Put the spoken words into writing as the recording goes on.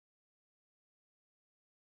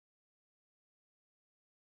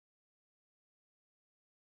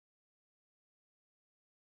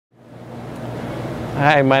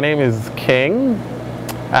Hi, my name is King.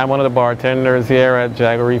 I'm one of the bartenders here at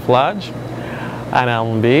Jaguar Reef Lodge at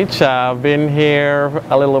Almond Beach. I've been here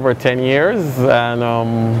a little over 10 years,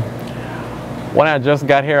 and when I just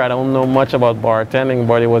got here, I don't know much about bartending,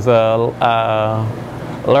 but it was a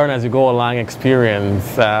learn as you go along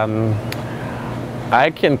experience.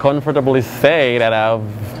 I can comfortably say that I've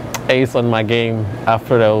aced on my game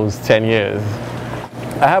after those 10 years.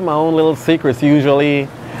 I have my own little secrets. Usually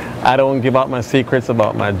I don't give out my secrets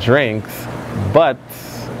about my drinks, but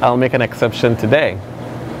I'll make an exception today.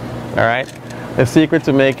 All right? The secret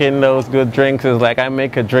to making those good drinks is like I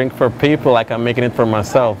make a drink for people like I'm making it for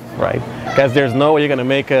myself, right? Because there's no way you're gonna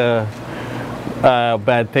make a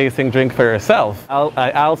bad tasting drink for yourself.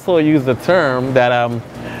 I also use the term that I'm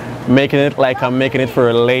making it like I'm making it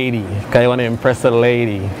for a lady, because I want to impress a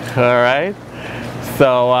lady, all right?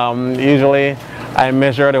 So usually I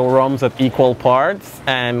measure the rums at equal parts,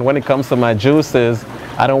 and when it comes to my juices,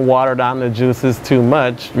 I don't water down the juices too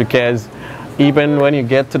much, because even when you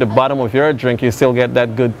get to the bottom of your drink, you still get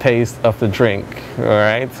that good taste of the drink, all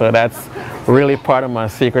right? So that's really part of my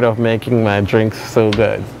secret of making my drinks so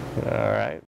good.